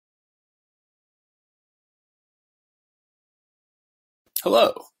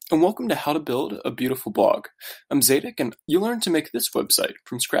Hello, and welcome to How to Build a Beautiful Blog. I'm Zadek, and you'll learn to make this website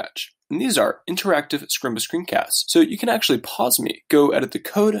from scratch. And these are interactive screen-by screencasts, so you can actually pause me, go edit the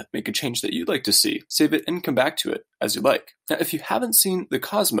code, make a change that you'd like to see, save it, and come back to it as you like. Now, if you haven't seen The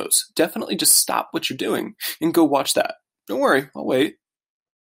Cosmos, definitely just stop what you're doing and go watch that. Don't worry, I'll wait.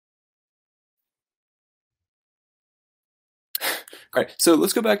 All right, so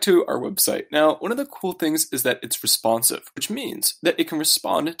let's go back to our website. Now, one of the cool things is that it's responsive, which means that it can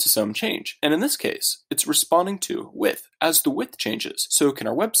respond to some change. And in this case, it's responding to width as the width changes. So can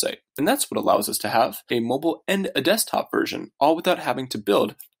our website. And that's what allows us to have a mobile and a desktop version, all without having to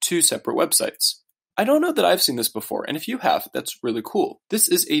build two separate websites. I don't know that I've seen this before, and if you have, that's really cool. This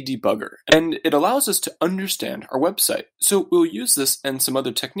is a debugger, and it allows us to understand our website. So we'll use this and some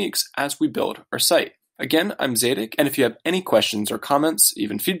other techniques as we build our site. Again, I'm Zadek, and if you have any questions or comments,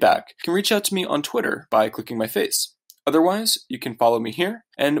 even feedback, you can reach out to me on Twitter by clicking my face. Otherwise, you can follow me here,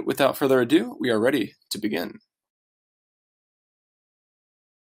 and without further ado, we are ready to begin.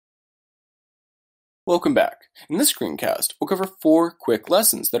 Welcome back. In this screencast, we'll cover 4 quick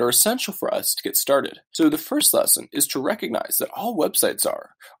lessons that are essential for us to get started. So the first lesson is to recognize that all websites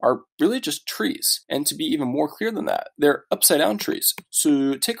are really just trees, and to be even more clear than that, they're upside-down trees.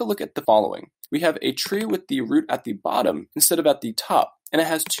 So take a look at the following. We have a tree with the root at the bottom instead of at the top, and it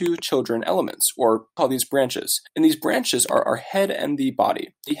has 2 children elements, or call these branches. And these branches are our head and the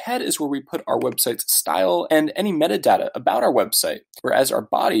body. The head is where we put our website's style and any metadata about our website, whereas our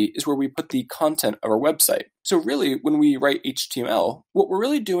body is where we put the content of our website. So really, when we write HTML, what we're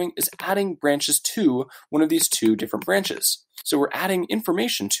really doing is adding branches to one of these 2 different branches. So we're adding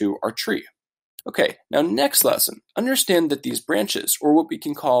information to our tree. Okay, now next lesson. Understand that these branches, or what we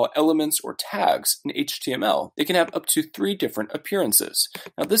can call elements or tags in HTML, they can have up to 3 different appearances.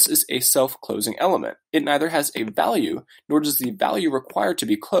 Now this is a self-closing element. It neither has a value, nor does the value require to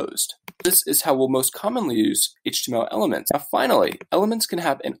be closed. This is how we'll most commonly use HTML elements. Now finally, elements can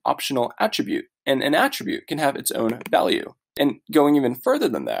have an optional attribute, and an attribute can have its own value. And going even further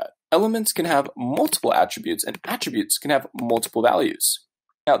than that, elements can have multiple attributes, and attributes can have multiple values.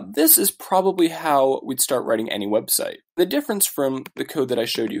 Now, this is probably how we'd start writing any website. The difference from the code that I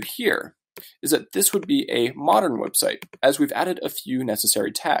showed you here is that this would be a modern website, as we've added a few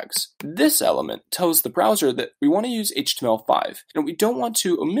necessary tags. This element tells the browser that we want to use HTML5, and we don't want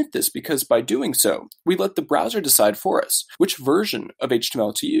to omit this because by doing so, we let the browser decide for us which version of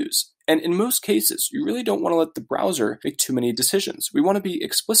HTML to use. And in most cases, you really don't want to let the browser make too many decisions. We want to be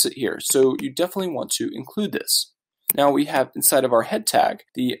explicit here, so you definitely want to include this. Now we have inside of our head tag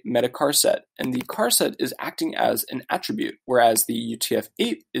the meta charset, and the charset is acting as an attribute, whereas the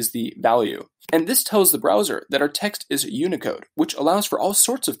UTF-8 is the value. And this tells the browser that our text is Unicode, which allows for all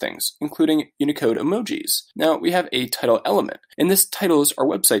sorts of things, including Unicode emojis. Now we have a title element, and this titles our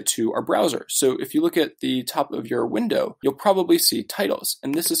website to our browser. So if you look at the top of your window, you'll probably see titles,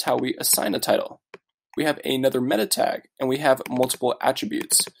 and this is how we assign a title. We have another meta tag, and we have multiple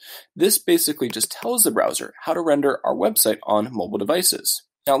attributes. This basically just tells the browser how to render our website on mobile devices.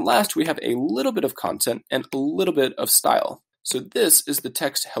 Now last, we have a little bit of content and a little bit of style. So this is the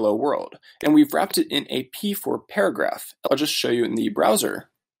text hello world, and we've wrapped it in a P for paragraph. I'll just show you in the browser.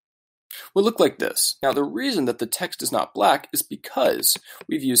 Will look like this. Now the reason that the text is not black is because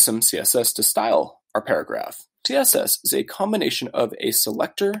we've used some CSS to style our paragraph. CSS is a combination of a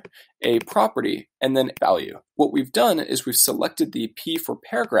selector, a property, and then value. What we've done is we've selected the P for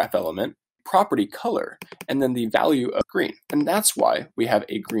paragraph element, property color, and then the value of green. And that's why we have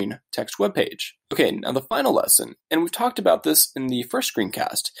a green text web page. Okay, now the final lesson, and we've talked about this in the first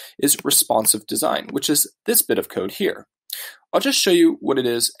screencast, is responsive design, which is this bit of code here. I'll just show you what it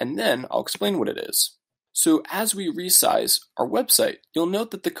is, and then I'll explain what it is. So as we resize our website, you'll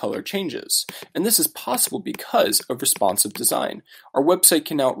note that the color changes. And this is possible because of responsive design. Our website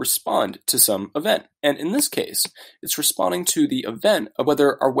can now respond to some event. And in this case, it's responding to the event of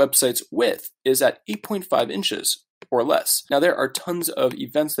whether our website's width is at 8.5 inches or less. Now there are tons of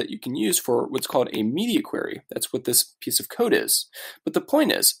events that you can use for what's called a media query. That's what this piece of code is. But the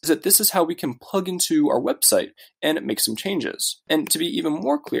point is that this is how we can plug into our website and make some changes. And to be even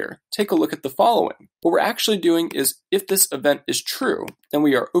more clear, take a look at the following. What we're actually doing is if this event is true, then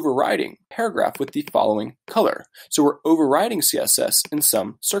we are overriding paragraph with the following color. So we're overriding CSS in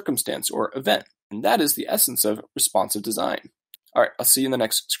some circumstance or event. And that is the essence of responsive design. All right, I'll see you in the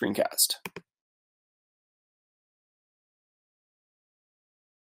next screencast.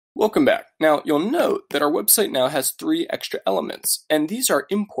 Welcome back. Now, you'll note that our website now has 3 extra elements, and these are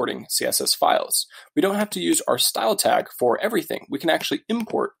importing CSS files. We don't have to use our style tag for everything. We can actually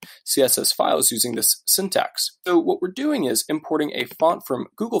import CSS files using this syntax. So what we're doing is importing a font from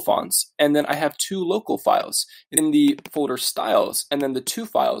Google Fonts, and then I have 2 local files in the folder styles, and then the 2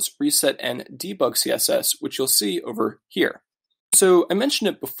 files, reset and debug CSS, which you'll see over here. So I mentioned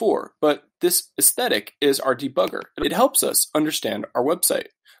it before, but this aesthetic is our debugger. It helps us understand our website.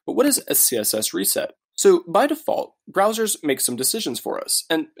 But what is a CSS reset? So by default, browsers make some decisions for us,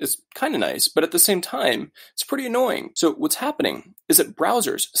 and it's kind of nice, but at the same time, it's pretty annoying. So what's happening is that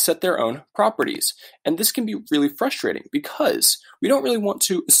browsers set their own properties, and this can be really frustrating because we don't really want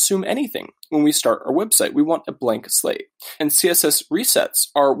to assume anything when we start our website. We want a blank slate, and CSS resets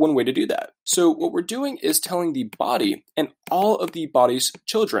are one way to do that. So what we're doing is telling the body and all of the body's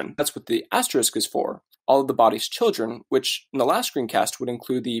children, that's what the asterisk is for, all of the body's children, which in the last screencast would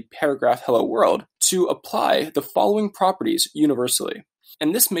include the paragraph hello world, to apply the following properties universally.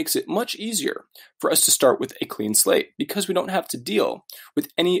 And this makes it much easier for us to start with a clean slate because we don't have to deal with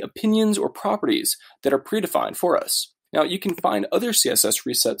any opinions or properties that are predefined for us. Now, you can find other CSS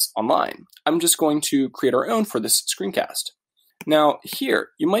resets online. I'm just going to create our own for this screencast. Now, here,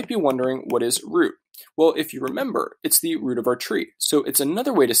 you might be wondering what is root. Well, if you remember, it's the root of our tree. So it's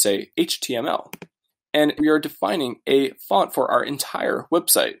another way to say HTML. And we are defining a font for our entire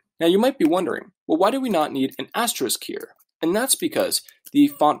website. Now you might be wondering, well, why do we not need an asterisk here? And that's because the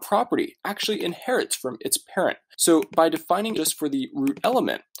font property actually inherits from its parent. So by defining just for the root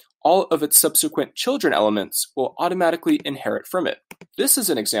element, all of its subsequent children elements will automatically inherit from it. This is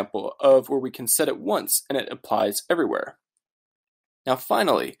an example of where we can set it once and it applies everywhere. Now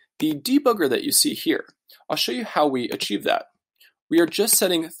finally, the debugger that you see here, I'll show you how we achieve that. We are just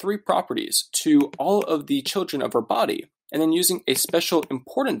setting 3 properties to all of the children of our body, and then using a special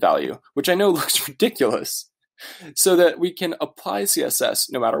important value, which I know looks ridiculous, so that we can apply CSS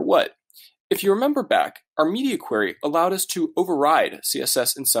no matter what. If you remember back, our media query allowed us to override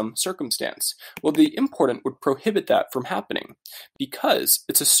CSS in some circumstance. Well, the important would prohibit that from happening because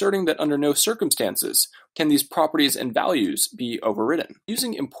it's asserting that under no circumstances can these properties and values be overridden.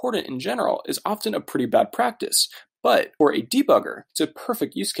 Using important in general is often a pretty bad practice, but for a debugger, it's a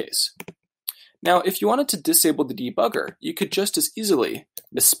perfect use case. Now, if you wanted to disable the debugger, you could just as easily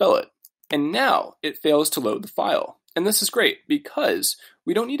misspell it. And now it fails to load the file. And this is great because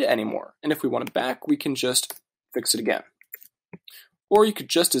we don't need it anymore. And if we want it back, we can just fix it again. Or you could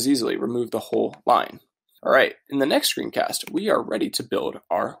just as easily remove the whole line. All right, in the next screencast, we are ready to build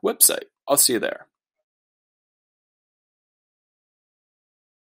our website. I'll see you there.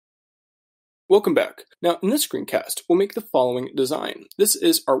 Welcome back. Now, in this screencast, we'll make the following design. This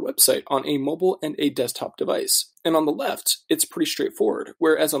is our website on a mobile and a desktop device. And on the left, it's pretty straightforward,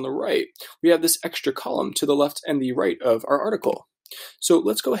 whereas on the right, we have this extra column to the left and the right of our article. So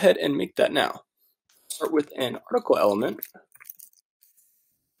let's go ahead and make that now. Start with an article element,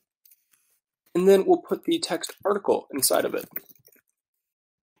 and then we'll put the text article inside of it.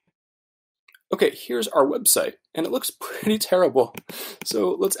 Okay, here's our website, and it looks pretty terrible.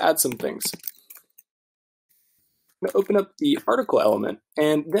 So let's add some things. I'm going to open up the article element,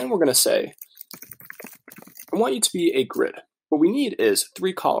 and then we're going to say, I want you to be a grid. What we need is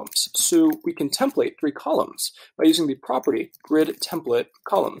 3 columns. So we can template 3 columns by using the property grid template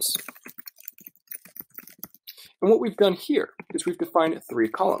columns. And what we've done here is we've defined 3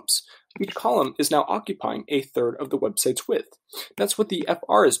 columns. Each column is now occupying 1/3 of the website's width. That's what the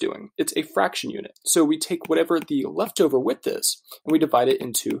FR is doing. It's a fraction unit. So we take whatever the leftover width is, and we divide it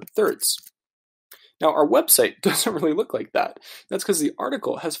into thirds. Now, our website doesn't really look like that. That's because the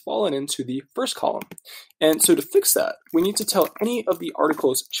article has fallen into the first column. And so to fix that, we need to tell any of the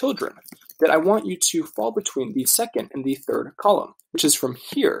article's children that I want you to fall between the second and the third column, which is from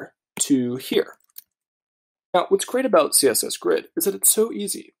here to here. Now, what's great about CSS Grid is that it's so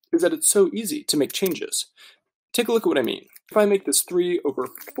easy to make changes. Take a look at what I mean. If I make this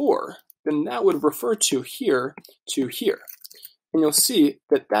 3/4, then that would refer to here to here. And you'll see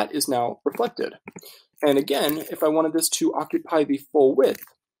that that is now reflected. And again, if I wanted this to occupy the full width,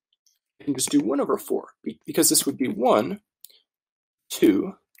 I can just do 1/4, because this would be 1,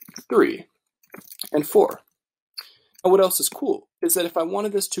 2, 3, and 4. And what else is cool is that if I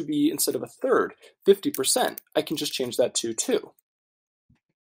wanted this to be, instead of 1/3, 50%, I can just change that to 2.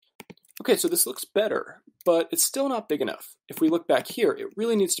 Okay, so this looks better, but it's still not big enough. If we look back here, it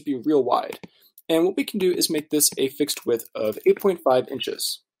really needs to be real wide. And what we can do is make this a fixed width of 8.5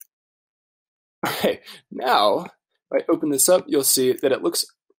 inches. Okay, now, if I open this up, you'll see that it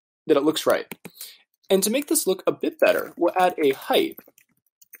looks right. And to make this look a bit better, we'll add a height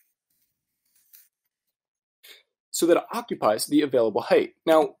so that it occupies the available height.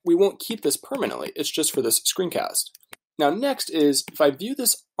 Now, we won't keep this permanently, it's just for this screencast. Now next is, if I view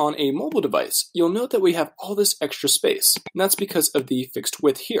this on a mobile device, you'll note that we have all this extra space, and that's because of the fixed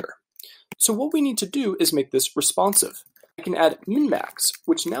width here. So what we need to do is make this responsive. I can add min-max,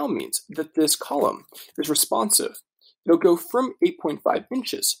 which now means that this column is responsive. It'll go from 8.5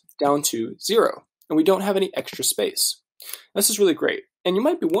 inches down to 0, and we don't have any extra space. This is really great. And you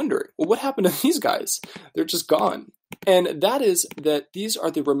might be wondering, well, what happened to these guys? They're just gone. And that is that these are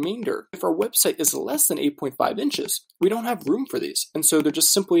the remainder. If our website is less than 8.5 inches, we don't have room for these, and so they're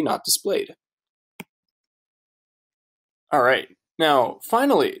just simply not displayed. All right, now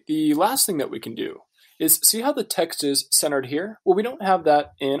finally, the last thing that we can do is see how the text is centered here? Well, we don't have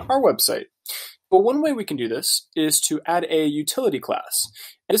that in our website. But one way we can do this is to add a utility class.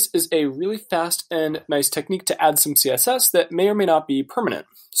 This is a really fast and nice technique to add some CSS that may or may not be permanent.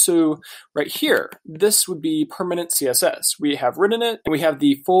 So right here, this would be permanent CSS. We have written it, and we have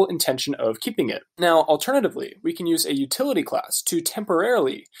the full intention of keeping it. Now, alternatively, we can use a utility class to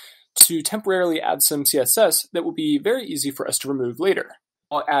temporarily add some CSS that will be very easy for us to remove later.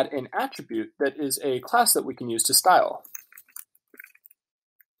 I'll add an attribute that is a class that we can use to style.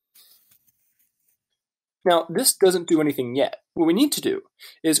 Now, this doesn't do anything yet. What we need to do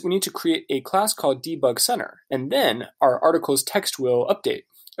is we need to create a class called debug_center, and then our article's text will update.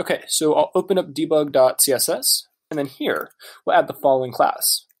 Okay, so I'll open up debug.css, and then here, we'll add the following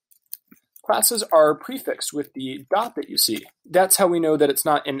class. Classes are prefixed with the dot that you see. That's how we know that it's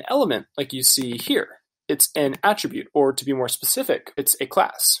not an element like you see here. It's an attribute, or to be more specific, it's a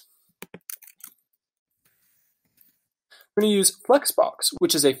class. We're going to use flexbox,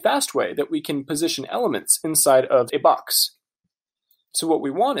 which is a fast way that we can position elements inside of a box. So what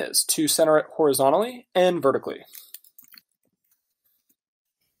we want is to center it horizontally and vertically.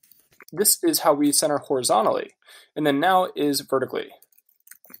 This is how we center horizontally, and then now is vertically.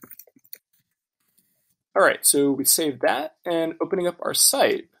 All right, so we save that, and opening up our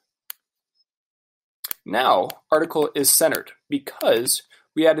site, now article is centered because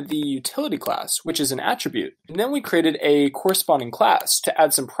we added the utility class, which is an attribute, and then we created a corresponding class to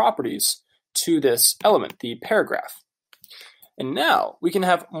add some properties to this element, the paragraph. And now we can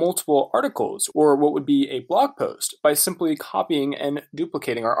have multiple articles, or what would be a blog post, by simply copying and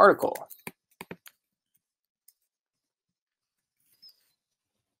duplicating our article.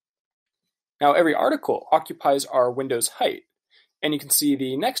 Now every article occupies our window's height, and you can see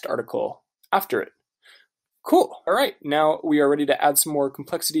the next article after it. Cool. All right, now we are ready to add some more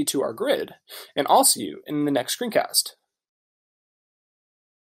complexity to our grid, and I'll see you in the next screencast.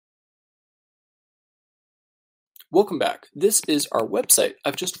 Welcome back. This is our website.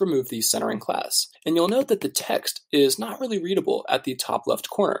 I've just removed the centering class, and you'll note that the text is not really readable at the top left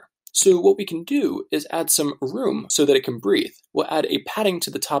corner. So what we can do is add some room so that it can breathe. We'll add a padding to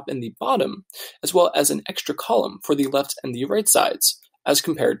the top and the bottom, as well as an extra column for the left and the right sides, as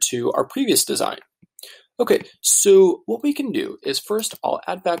compared to our previous design. Okay, so what we can do is first I'll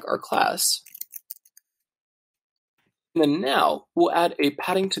add back our class, and then now we'll add a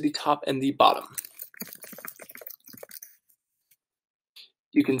padding to the top and the bottom.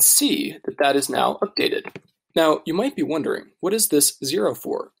 You can see that that is now updated. Now, you might be wondering, what is this 0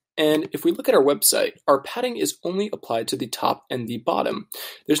 for? And if we look at our website, our padding is only applied to the top and the bottom.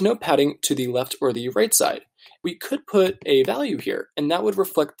 There's no padding to the left or the right side. We could put a value here, and that would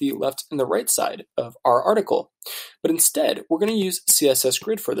reflect the left and the right side of our article. But instead, we're going to use CSS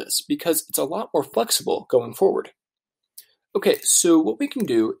Grid for this because it's a lot more flexible going forward. Okay, so what we can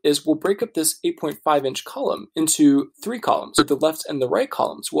do is we'll break up this 8.5-inch column into 3 columns. So the left and the right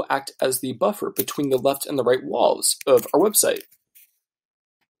columns will act as the buffer between the left and the right walls of our website.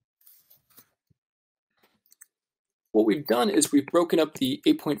 What we've done is we've broken up the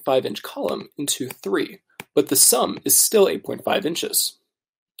 8.5-inch column into 3, but the sum is still 8.5 inches.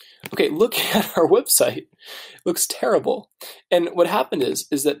 Okay, look at our website. It looks terrible. And what happened is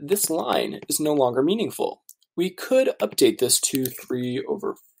that this line is no longer meaningful. We could update this to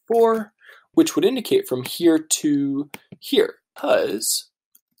 3/4, which would indicate from here to here, because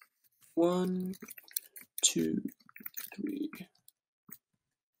 1, 2, 3,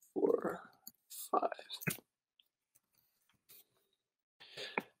 4, 5.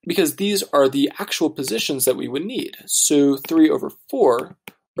 Because these are the actual positions that we would need. So 3/4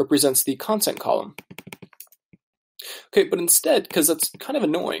 represents the content column. Okay, but instead, because that's kind of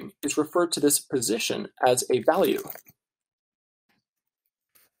annoying, is refer to this position as a value.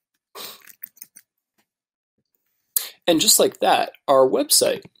 And just like that, our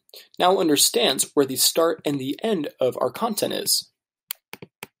website now understands where the start and the end of our content is.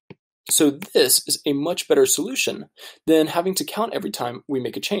 So this is a much better solution than having to count every time we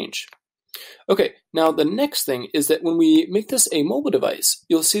make a change. Okay, now the next thing is that when we make this a mobile device,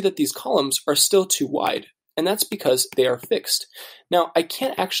 you'll see that these columns are still too wide, and that's because they are fixed. Now, I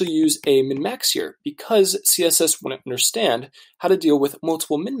can't actually use a min-max here because CSS wouldn't understand how to deal with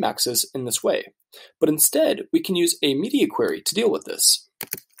multiple min-maxes in this way. But instead, we can use a media query to deal with this.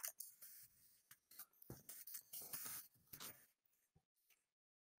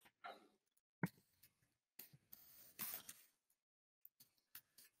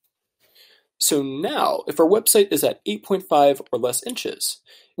 So now, if our website is at 8.5 or less inches,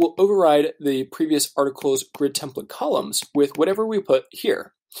 we'll override the previous article's grid template columns with whatever we put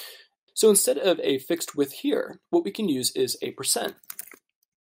here. So instead of a fixed width here, what we can use is a %.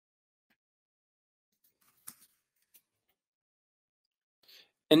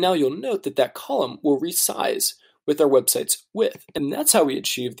 And now you'll note that that column will resize with our website's width, and that's how we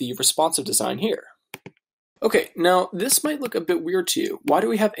achieve the responsive design here. Okay, now this might look a bit weird to you. Why do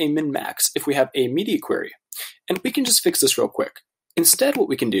we have a min-max if we have a media query? And we can just fix this real quick. Instead, what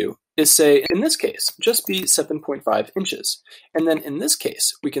we can do is say, in this case, just be 7.5 inches. And then in this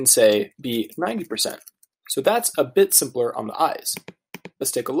case, we can say be 90%. So that's a bit simpler on the eyes.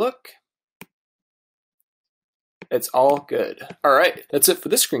 Let's take a look. It's all good. All right, that's it for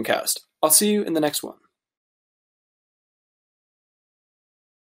this screencast. I'll see you in the next one.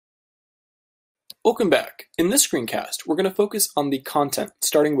 Welcome back. In this screencast, we're going to focus on the content,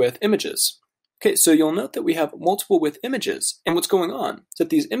 starting with images. Okay, so you'll note that we have multiple width images, and what's going on is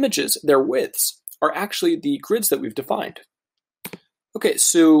that these images, their widths, are actually the grids that we've defined. Okay,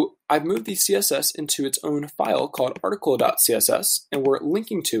 so I've moved the CSS into its own file called article.css, and we're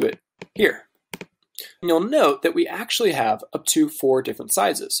linking to it here. And you'll note that we actually have up to 4 different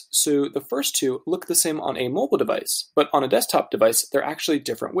sizes. So the first 2 look the same on a mobile device, but on a desktop device, they're actually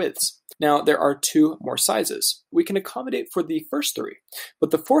different widths. Now, there are 2 more sizes. We can accommodate for the first 3, but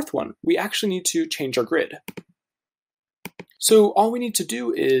the 4th one, we actually need to change our grid. So all we need to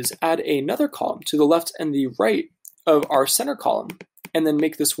do is add another column to the left and the right of our center column, and then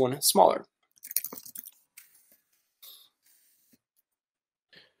make this one smaller.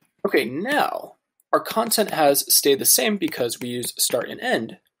 Okay, now, our content has stayed the same because we use start and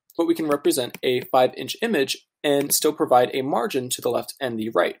end, but we can represent a 5-inch image and still provide a margin to the left and the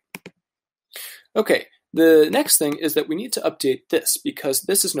right. Okay, the next thing is that we need to update this because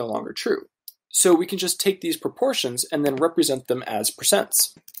this is no longer true. So we can just take these proportions and then represent them as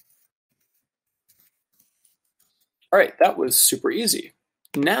 %. All right, that was super easy.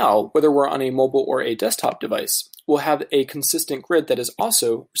 Now, whether we're on a mobile or a desktop device, we'll have a consistent grid that is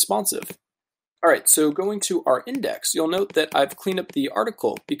also responsive. All right, so going to our index, you'll note that I've cleaned up the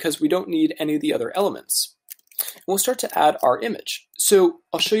article because we don't need any of the other elements. And we'll start to add our image. So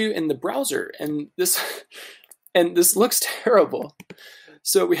I'll show you in the browser, and this looks terrible.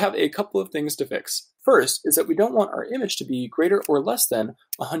 So we have a couple of things to fix. First is that we don't want our image to be greater or less than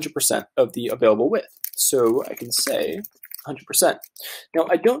 100% of the available width. So I can say 100%. Now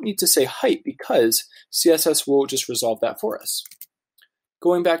I don't need to say height because CSS will just resolve that for us.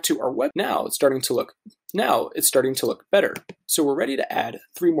 Going back to our web, now it's starting to look better. So we're ready to add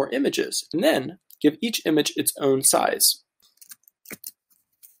 3 more images and then give each image its own size.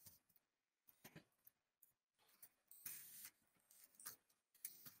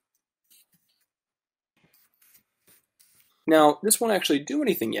 Now, this won't actually do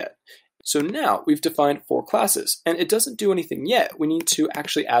anything yet. So now we've defined 4 classes, and it doesn't do anything yet. We need to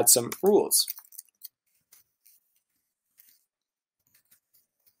actually add some rules.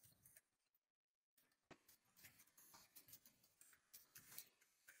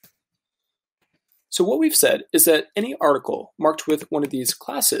 So what we've said is that any article marked with one of these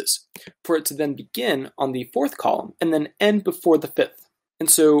classes, for it to then begin on the 4th column and then end before the 5th. And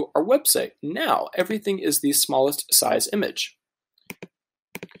so our website, now everything is the smallest size image.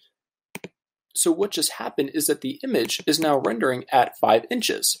 So what just happened is that the image is now rendering at 5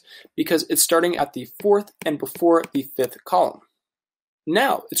 inches because it's starting at the 4th and before the 5th column.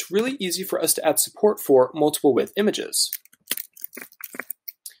 Now it's really easy for us to add support for multiple width images.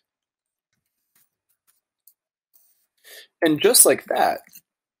 And just like that,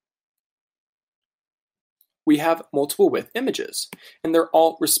 we have multiple width images, and they're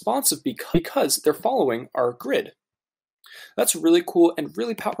all responsive because they're following our grid. That's really cool and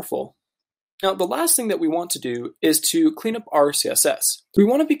really powerful. Now, the last thing that we want to do is to clean up our CSS. We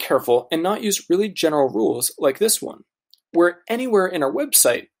want to be careful and not use really general rules like this one, where anywhere in our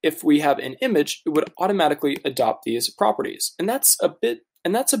website, if we have an image, it would automatically adopt these properties. And that's a bit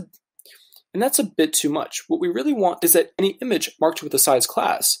too much. What we really want is that any image marked with a size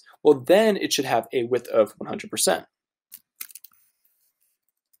class well, then it should have a width of 100%.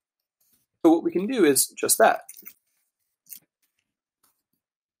 So what we can do is just that.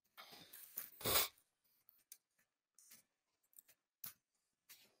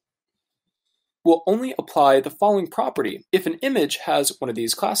 We'll only apply the following property if an image has one of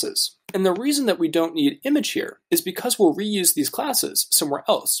these classes. And the reason that we don't need image here is because we'll reuse these classes somewhere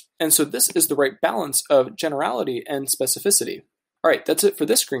else. And so this is the right balance of generality and specificity. All right, that's it for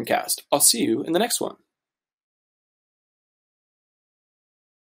this screencast. I'll see you in the next one.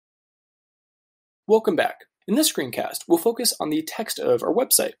 Welcome back. In this screencast, we'll focus on the text of our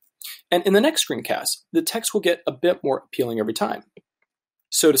website. And in the next screencast, the text will get a bit more appealing every time.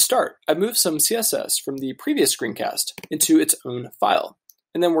 So to start, I've moved some CSS from the previous screencast into its own file,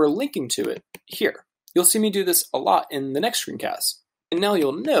 and then we're linking to it here. You'll see me do this a lot in the next screencast. And now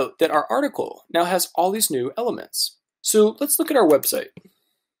you'll note that our article now has all these new elements. So let's look at our website.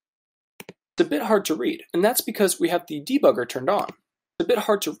 It's a bit hard to read, and that's because we have the debugger turned on. It's a bit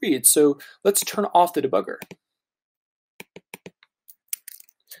hard to read, so let's turn off the debugger.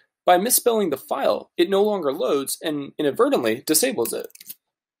 By misspelling the file, it no longer loads and inadvertently disables it.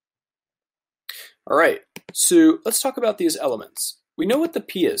 All right, so let's talk about these elements. We know what the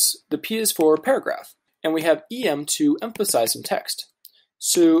P is. The P is for paragraph, and we have EM to emphasize some text.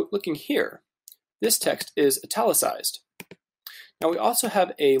 So looking here, this text is italicized. Now we also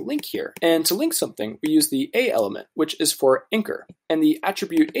have a link here, and to link something, we use the A element, which is for anchor, and the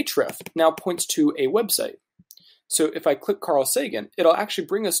attribute href now points to a website. So if I click Carl Sagan, it'll actually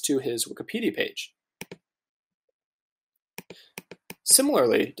bring us to his Wikipedia page.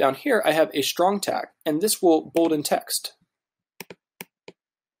 Similarly, down here I have a strong tag, and this will bold in text.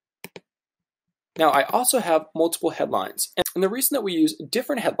 Now I also have multiple headlines, and the reason that we use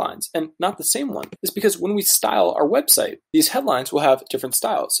different headlines and not the same one is because when we style our website, these headlines will have different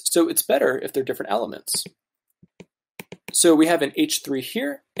styles, so it's better if they're different elements. So we have an H3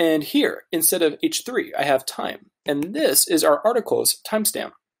 here, and here, instead of H3, I have time, and this is our article's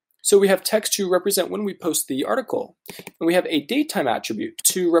timestamp. So we have text to represent when we post the article, and we have a datetime attribute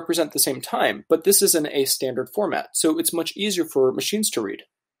to represent the same time, but this is in a standard format, so it's much easier for machines to read.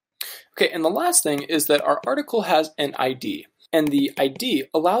 Okay, and the last thing is that our article has an ID, and the ID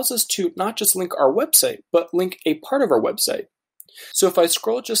allows us to not just link our website, but link a part of our website. So if I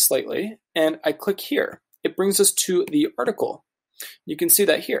scroll just slightly, and I click here, it brings us to the article. You can see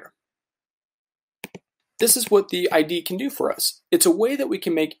that here. This is what the ID can do for us. It's a way that we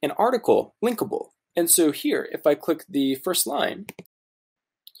can make an article linkable. And so here, if I click the first line,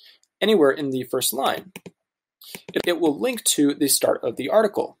 anywhere in the first line, it will link to the start of the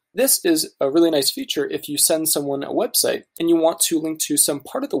article. This is a really nice feature if you send someone a website and you want to link to some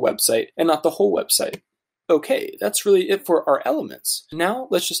part of the website and not the whole website. Okay, that's really it for our elements. Now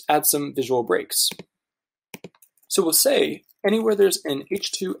let's just add some visual breaks. So we'll say anywhere there's an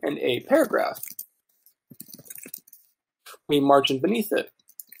H2 and a paragraph, we margin beneath it.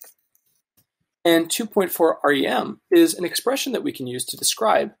 And 2.4 REM is an expression that we can use to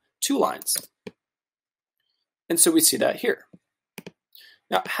describe two lines. And so we see that here.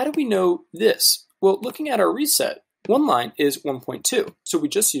 Now, how do we know this? Well, looking at our reset, one line is 1.2, so we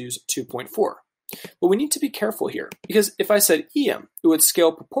just use 2.4. But we need to be careful here, because if I said EM, it would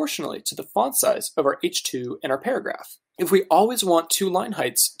scale proportionally to the font size of our H2 and our paragraph. If we always want two line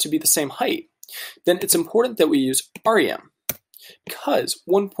heights to be the same height, then it's important that we use REM, because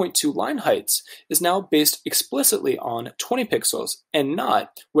 1.2 line heights is now based explicitly on 20 pixels and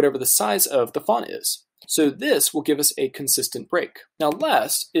not whatever the size of the font is. So this will give us a consistent break. Now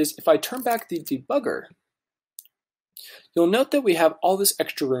last is if I turn back the debugger, you'll note that we have all this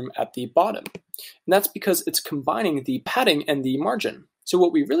extra room at the bottom. And that's because it's combining the padding and the margin. So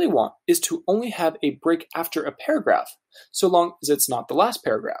what we really want is to only have a break after a paragraph, so long as it's not the last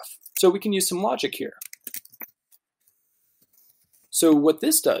paragraph. So we can use some logic here. So what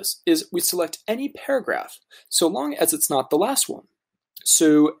this does is we select any paragraph, so long as it's not the last one.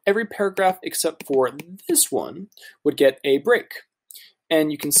 So every paragraph except for this one would get a break.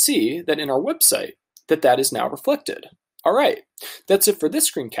 And you can see that in our website that is now reflected. All right, that's it for this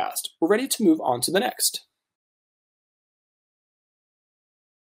screencast. We're ready to move on to the next.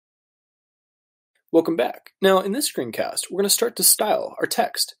 Welcome back. Now in this screencast, we're going to start to style our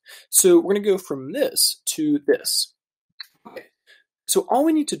text. So we're going to go from this to this. Okay. So all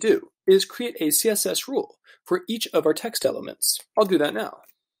we need to do is create a CSS rule for each of our text elements. I'll do that now.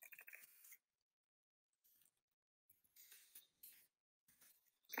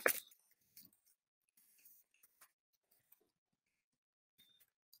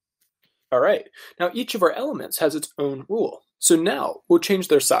 All right, now each of our elements has its own rule. So now we'll change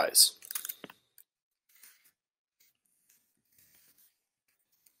their size.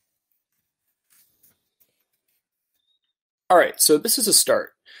 All right, so this is a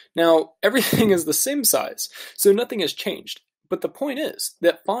start. Now, everything is the same size, so nothing has changed. But the point is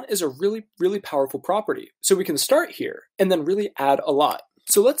that font is a really, really powerful property. So we can start here and then really add a lot.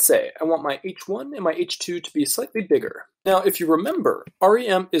 So let's say I want my H1 and my H2 to be slightly bigger. Now, if you remember,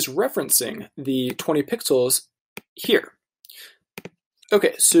 REM is referencing the 20 pixels here.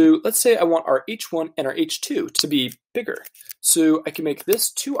 Okay, so let's say I want our H1 and our H2 to be bigger. So I can make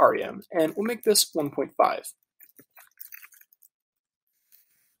this 2 REM and we'll make this 1.5.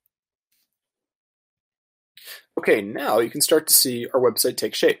 Okay, now you can start to see our website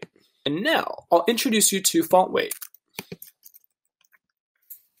take shape. And now I'll introduce you to font weight.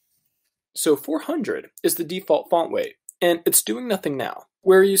 So 400 is the default font weight, and it's doing nothing now.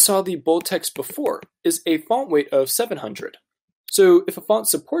 Where you saw the bold text before is a font weight of 700. So if a font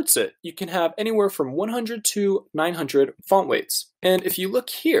supports it, you can have anywhere from 100 to 900 font weights. And if you look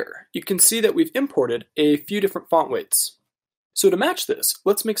here, you can see that we've imported a few different font weights. So to match this,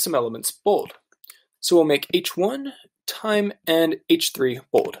 let's make some elements bold. So we'll make H1, time, and H3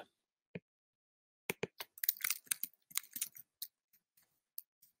 bold.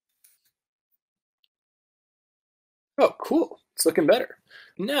 Oh, cool. It's looking better.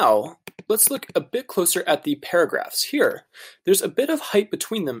 Now, let's look a bit closer at the paragraphs. Here, there's a bit of height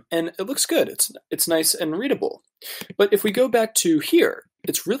between them, and it looks good. It's nice and readable. But if we go back to here,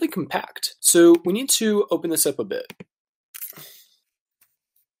 it's really compact. So we need to open this up a bit.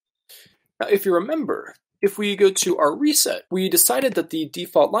 Now, if you remember, if we go to our reset, we decided that the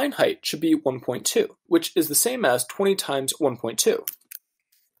default line height should be 1.2, which is the same as 20 times 1.2,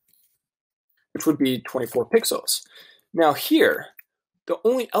 which would be 24 pixels. Now here, the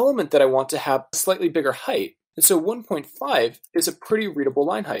only element that I want to have a slightly bigger height, and so 1.5 is a pretty readable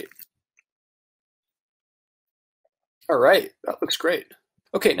line height. All right, that looks great.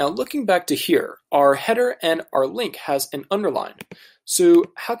 Okay, now looking back to here, our header and our link has an underline. So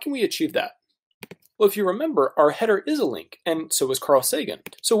how can we achieve that? Well, if you remember, our header is a link, and so is Carl Sagan.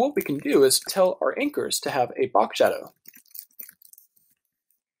 So what we can do is tell our anchors to have a box shadow.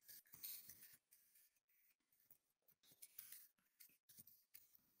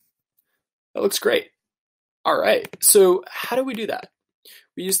 That looks great. All right, so how do we do that?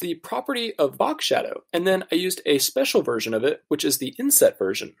 We use the property of box shadow, and then I used a special version of it, which is the inset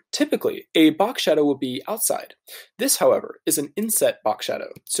version. Typically, a box shadow will be outside. This, however, is an inset box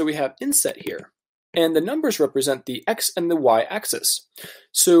shadow. So we have inset here, and the numbers represent the X and the Y axis.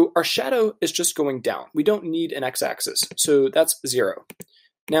 So our shadow is just going down. We don't need an X axis, so that's 0.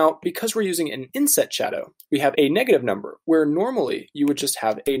 Now, because we're using an inset shadow, we have a negative number, where normally you would just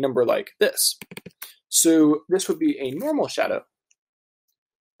have a number like this. So this would be a normal shadow,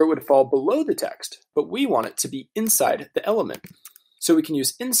 or it would fall below the text, but we want it to be inside the element. So we can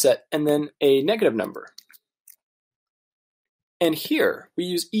use inset and then a negative number. And here we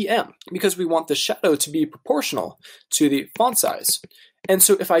use EM because we want the shadow to be proportional to the font size. And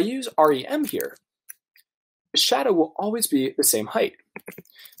so if I use REM here, the shadow will always be the same height.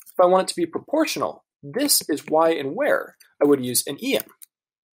 If I want it to be proportional, this is why and where I would use an EM.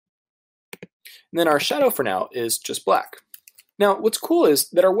 And then our shadow for now is just black. Now, what's cool is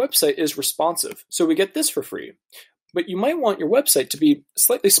that our website is responsive, so we get this for free. But you might want your website to be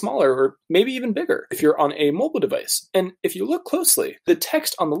slightly smaller or maybe even bigger if you're on a mobile device. And if you look closely, the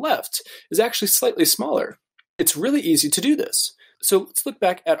text on the left is actually slightly smaller. It's really easy to do this. So let's look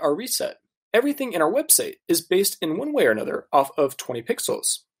back at our reset. Everything in our website is based in one way or another off of 20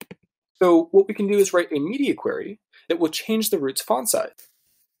 pixels. So what we can do is write a media query that will change the root's font size.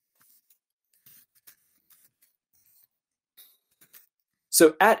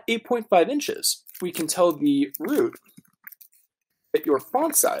 So at 8.5 inches, we can tell the root that your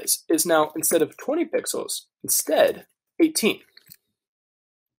font size is now, instead of 20 pixels, instead 18.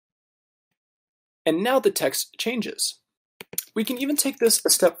 And now the text changes. We can even take this a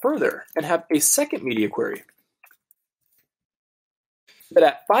step further and have a second media query. But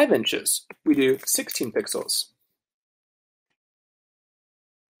at 5 inches, we do 16 pixels.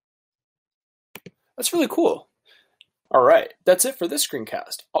 That's really cool. All right, that's it for this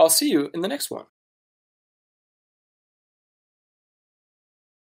screencast. I'll see you in the next one.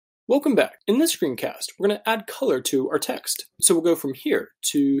 Welcome back. In this screencast, we're going to add color to our text. So we'll go from here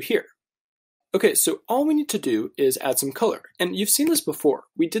to here. Okay, so all we need to do is add some color. And you've seen this before.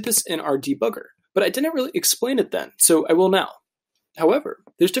 We did this in our debugger, but I didn't really explain it then, so I will now. However,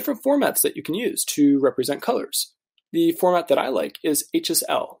 there's different formats that you can use to represent colors. The format that I like is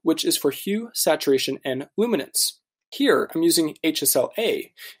HSL, which is for hue, saturation, and luminance. Here, I'm using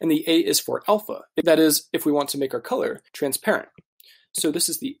HSL-A, and the A is for alpha. That is, if we want to make our color transparent. So this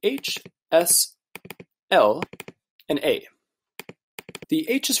is the H, S, L, and A. The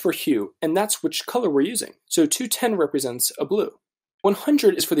H is for hue, and that's which color we're using. So 210 represents a blue.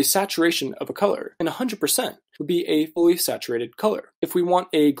 100 is for the saturation of a color, and 100% would be a fully saturated color. If we want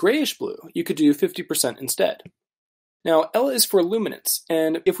a grayish blue, you could do 50% instead. Now, L is for luminance,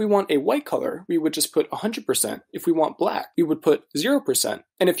 and if we want a white color, we would just put 100%. If we want black, we would put 0%.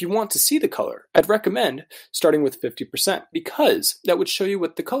 And if you want to see the color, I'd recommend starting with 50%, because that would show you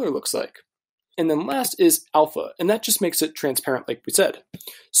what the color looks like. And then last is alpha, and that just makes it transparent like we said.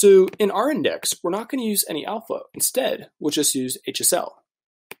 So in our index, we're not going to use any alpha. Instead, we'll just use HSL.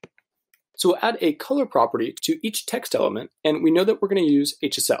 So we'll add a color property to each text element, and we know that we're going to use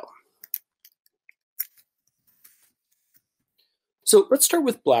HSL. So let's start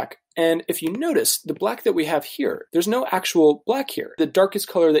with black, and if you notice, the black that we have here, there's no actual black here. The darkest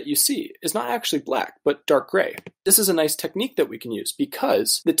color that you see is not actually black, but dark gray. This is a nice technique that we can use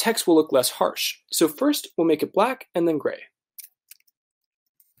because the text will look less harsh. So first, we'll make it black and then gray.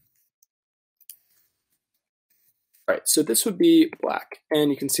 All right, so this would be black,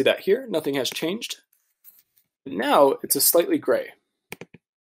 and you can see that here, nothing has changed. Now it's a slightly gray.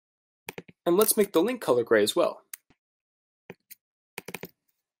 And let's make the link color gray as well.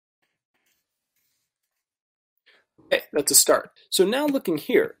 Okay, that's a start. So now looking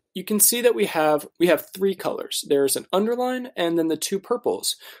here, you can see that we have three colors. There's an underline and then the two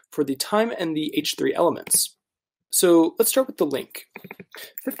purples for the time and the H3 elements. So let's start with the link.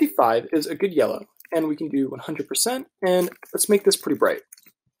 55 is a good yellow, and we can do 100%, and let's make this pretty bright.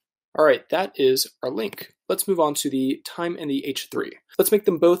 All right, that is our link. Let's move on to the time and the H3. Let's make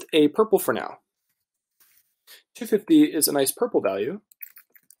them both a purple for now. 250 is a nice purple value.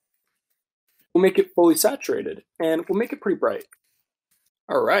 We'll make it fully saturated, and we'll make it pretty bright.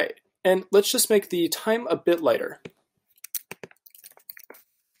 All right, and let's just make the time a bit lighter.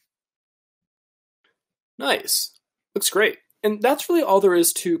 Nice, looks great. And that's really all there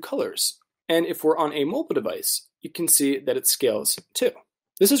is to colors. And if we're on a mobile device, you can see that it scales too.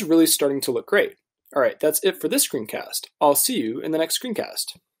 This is really starting to look great. All right, that's it for this screencast. I'll see you in the next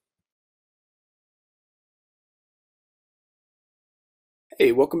screencast.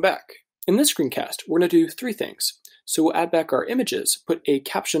 Hey, welcome back. In this screencast, we're going to do three things. So we'll add back our images, put a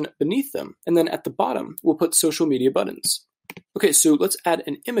caption beneath them, and then at the bottom, we'll put social media buttons. Okay, so let's add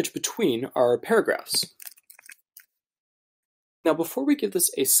an image between our paragraphs. Now, before we give this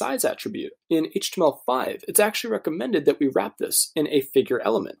a size attribute, in HTML5, it's actually recommended that we wrap this in a figure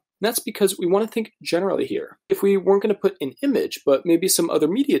element. And that's because we want to think generally here. If we weren't going to put an image, but maybe some other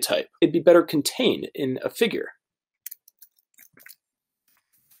media type, it'd be better contained in a figure.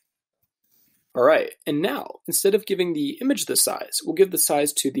 All right, and now, instead of giving the image the size, we'll give the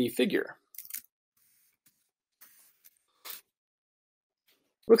size to the figure.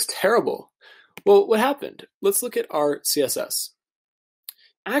 Looks terrible. Well, what happened? Let's look at our CSS.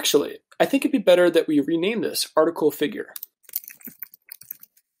 Actually, I think it'd be better that we rename this article figure.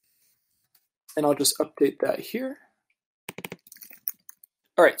 And I'll just update that here.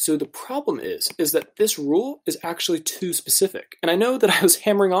 All right, so the problem is that this rule is actually too specific. And I know that I was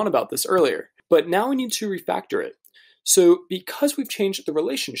hammering on about this earlier, but now we need to refactor it. So because we've changed the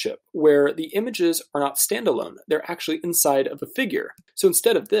relationship where the images are not standalone, they're actually inside of a figure. So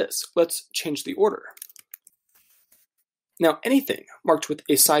instead of this, let's change the order. Now anything marked with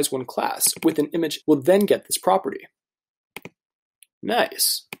a size 1 class with an image will then get this property.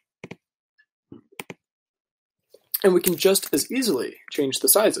 Nice. And we can just as easily change the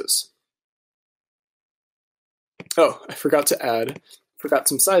sizes. Oh, I forgot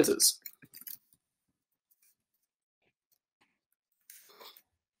some sizes.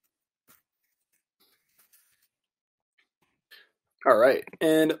 All right,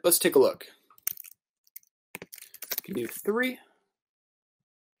 and let's take a look. We can do 3,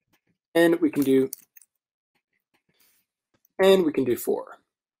 and we can do 4.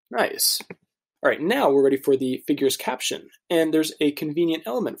 Nice. All right, now we're ready for the figure's caption, and there's a convenient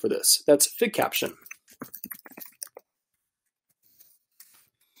element for this. That's fig caption.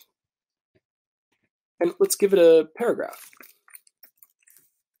 And let's give it a paragraph.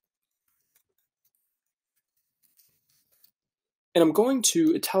 And I'm going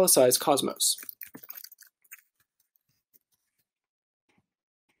to italicize Cosmos.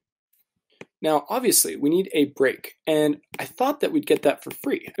 Now, obviously, we need a break, and I thought that we'd get that for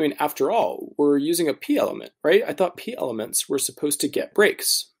free. I mean, after all, we're using a P element, right? I thought P elements were supposed to get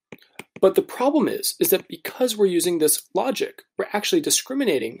breaks. But the problem is that because we're using this logic, we're actually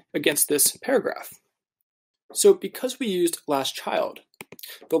discriminating against this paragraph. So because we used last child,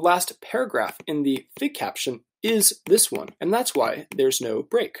 the last paragraph in the fig caption is this one, and that's why there's no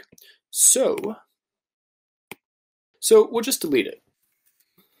break. So we'll just delete it.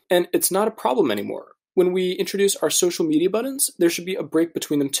 And it's not a problem anymore. When we introduce our social media buttons, there should be a break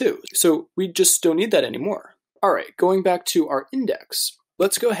between them too. So we just don't need that anymore. All right, going back to our index,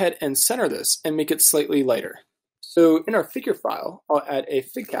 let's go ahead and center this and make it slightly lighter. So in our figure file, I'll add a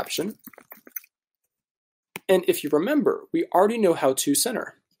fig caption. And if you remember, we already know how to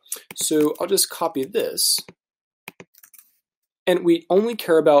center. So I'll just copy this. And we only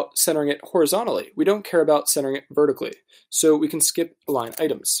care about centering it horizontally. We don't care about centering it vertically. So we can skip align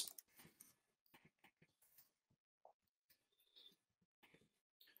items.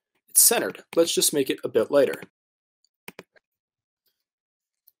 It's centered. Let's just make it a bit lighter.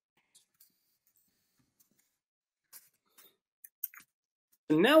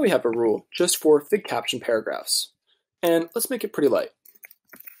 And now we have a rule just for fig caption paragraphs. And let's make it pretty light.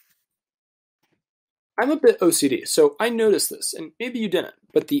 I'm a bit OCD, so I noticed this, and maybe you didn't,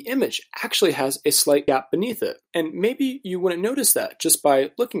 but the image actually has a slight gap beneath it, and maybe you wouldn't notice that just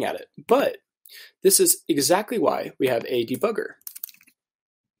by looking at it, but this is exactly why we have a debugger.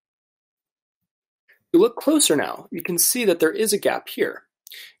 If you look closer now, you can see that there is a gap here.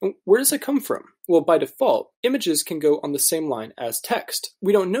 And where does it come from? Well, by default, images can go on the same line as text.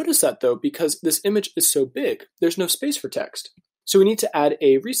 We don't notice that though because this image is so big, there's no space for text. So we need to add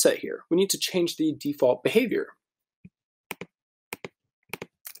a reset here. We need to change the default behavior.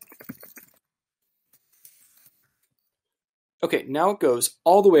 Okay, now it goes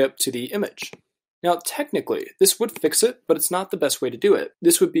all the way up to the image. Now, technically, this would fix it, but it's not the best way to do it.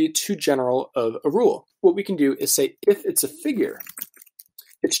 This would be too general of a rule. What we can do is say if it's a figure,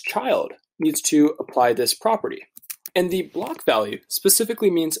 its child needs to apply this property. And the block value specifically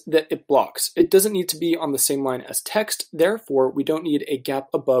means that it blocks. It doesn't need to be on the same line as text, therefore we don't need a gap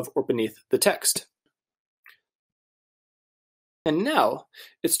above or beneath the text. And now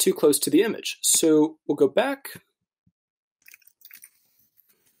it's too close to the image, so we'll go back.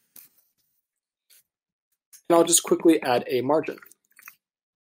 And I'll just quickly add a margin.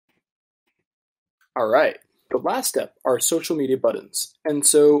 All right, the last step are social media buttons. And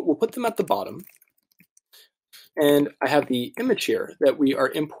so we'll put them at the bottom. And I have the image here that we are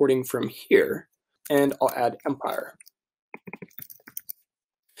importing from here, and I'll add Empire.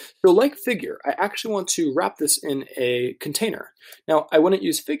 So like figure, I actually want to wrap this in a container. Now, I wouldn't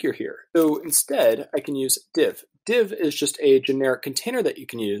use figure here, so instead I can use div. Div is just a generic container that you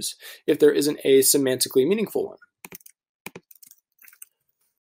can use if there isn't a semantically meaningful one.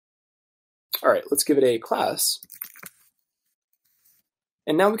 All right, let's give it a class.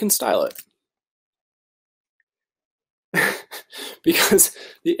 And now we can style it. Because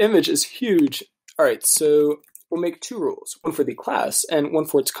the image is huge. All right, so we'll make two rules, one for the class and one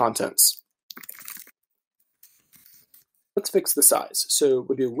for its contents. Let's fix the size. So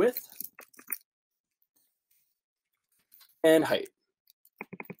we'll do width and height.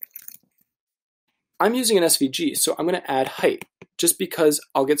 I'm using an SVG, so I'm going to add height, just because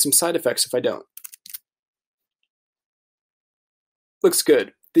I'll get some side effects if I don't. Looks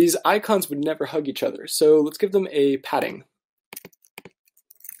good. These icons would never hug each other, so let's give them a padding.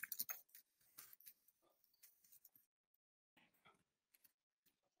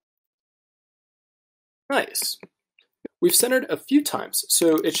 Nice. We've centered a few times,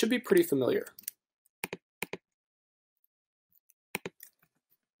 so it should be pretty familiar.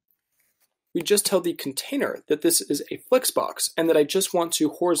 We just tell the container that this is a flexbox and that I just want to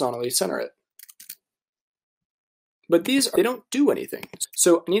horizontally center it. But these, they don't do anything,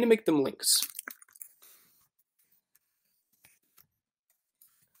 so I need to make them links.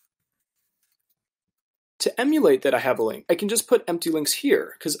 To emulate that I have a link, I can just put empty links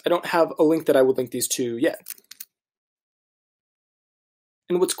here because I don't have a link that I would link these to yet.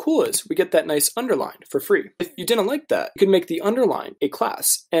 And what's cool is we get that nice underline for free. If you didn't like that, you could make the underline a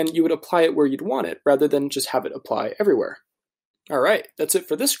class and you would apply it where you'd want it rather than just have it apply everywhere. All right, that's it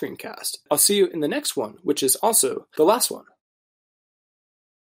for this screencast. I'll see you in the next one, which is also the last one.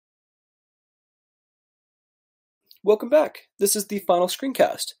 Welcome back. This is the final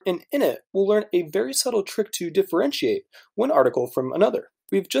screencast, and in it, we'll learn a very subtle trick to differentiate one article from another.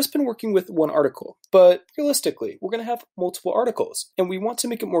 We've just been working with one article, but realistically, we're going to have multiple articles, and we want to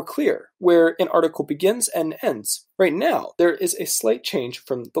make it more clear where an article begins and ends. Right now, there is a slight change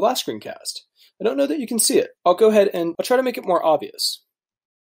from the last screencast. I don't know that you can see it. I'll go ahead and I'll try to make it more obvious.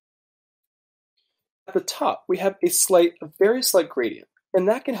 At the top, we have a very slight gradient. And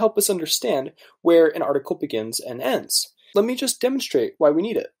that can help us understand where an article begins and ends. Let me just demonstrate why we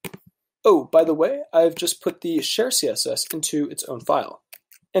need it. Oh, by the way, I've just put the share CSS into its own file.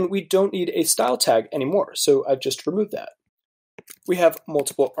 And we don't need a style tag anymore, so I've just removed that. We have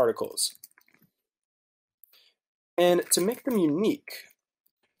multiple articles. And to make them unique,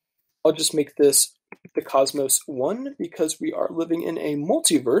 I'll just make this the Cosmos 1 because we are living in a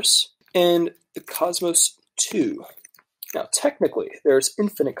multiverse, and the Cosmos 2. Now, technically, there's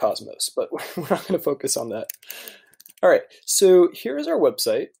infinite Cosmos, but we're not going to focus on that. All right, so here is our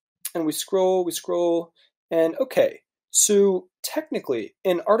website, and we scroll, and okay, so technically,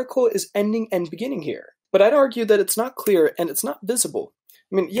 an article is ending and beginning here, but I'd argue that it's not clear and it's not visible.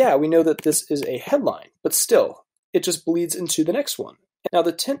 I mean, yeah, we know that this is a headline, but still, it just bleeds into the next one. Now,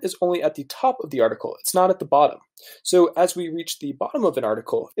 the tint is only at the top of the article. It's not at the bottom. So as we reach the bottom of an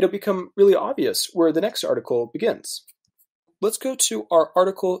article, it'll become really obvious where the next article begins. Let's go to our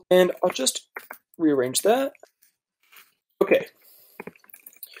article, and I'll just rearrange that. Okay.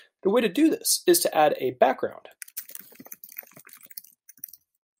 The way to do this is to add a background.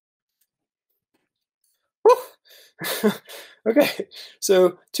 Okay,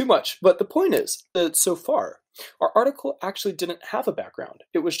 so too much. But the point is that so far, our article actually didn't have a background.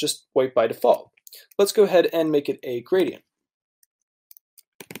 It was just white by default. Let's go ahead and make it a gradient.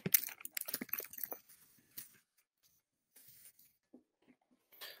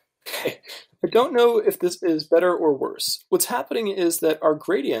 Okay, I don't know if this is better or worse. What's happening is that our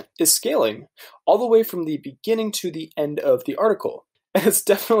gradient is scaling all the way from the beginning to the end of the article. And it's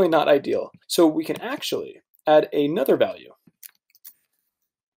definitely not ideal. So we can actually add another value.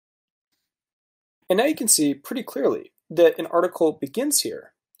 And now you can see pretty clearly that an article begins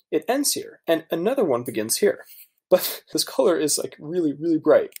here, it ends here, and another one begins here. But this color is like really, really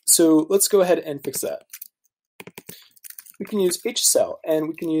bright. So let's go ahead and fix that. We can use HSL, and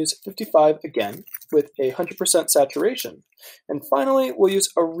we can use 55 again with 100% saturation. And finally, we'll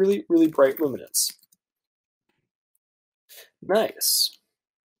use a really, really bright luminance. Nice.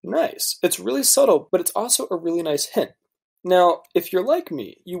 Nice. It's really subtle, but it's also a really nice hint. Now, if you're like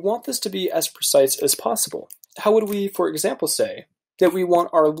me, you want this to be as precise as possible. How would we, for example, say that we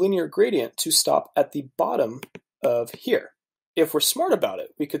want our linear gradient to stop at the bottom of here? If we're smart about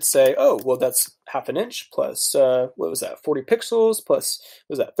it, we could say, oh, well, that's half an inch plus, what was that, 40 pixels plus,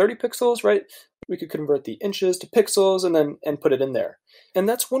 was that 30 pixels, right? We could convert the inches to pixels and put it in there. And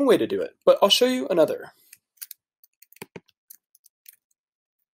that's one way to do it, but I'll show you another.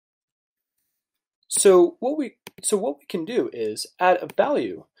 So what we can do is add a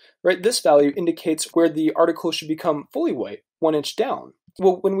value, right? This value indicates where the article should become fully white, 1 inch down.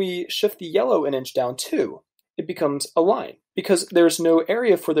 Well, when we shift the yellow an inch down too, it becomes a line because there's no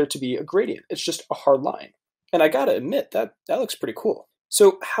area for there to be a gradient. It's just a hard line. And I gotta admit, that looks pretty cool.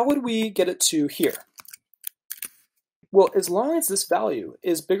 So how would we get it to here? Well, as long as this value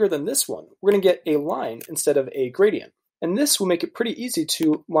is bigger than this one, we're gonna get a line instead of a gradient. And this will make it pretty easy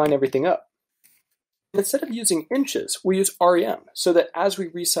to line everything up. Instead of using inches, we use REM so that as we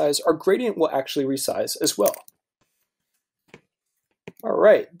resize, our gradient will actually resize as well. All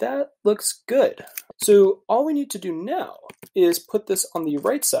right, that looks good. So all we need to do now is put this on the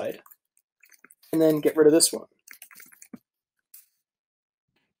right side and then get rid of this one.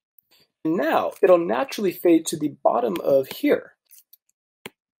 And now it'll naturally fade to the bottom of here.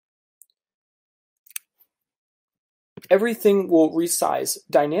 Everything will resize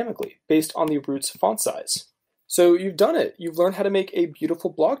dynamically based on the root's font size. So you've done it. You've learned how to make a beautiful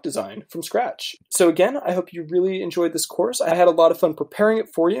blog design from scratch. So again, I hope you really enjoyed this course. I had a lot of fun preparing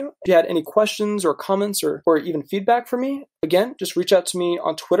it for you. If you had any questions or comments or even feedback for me, again, just reach out to me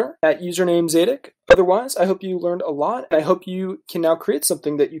on Twitter at username Zadik. Otherwise, I hope you learned a lot, and I hope you can now create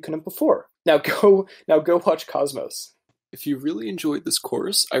something that you couldn't before. Now go watch Cosmos. If you really enjoyed this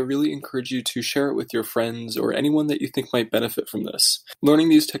course, I really encourage you to share it with your friends or anyone that you think might benefit from this. Learning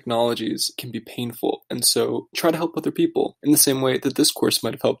these technologies can be painful, and so try to help other people in the same way that this course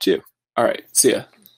might have helped you. All right, see ya.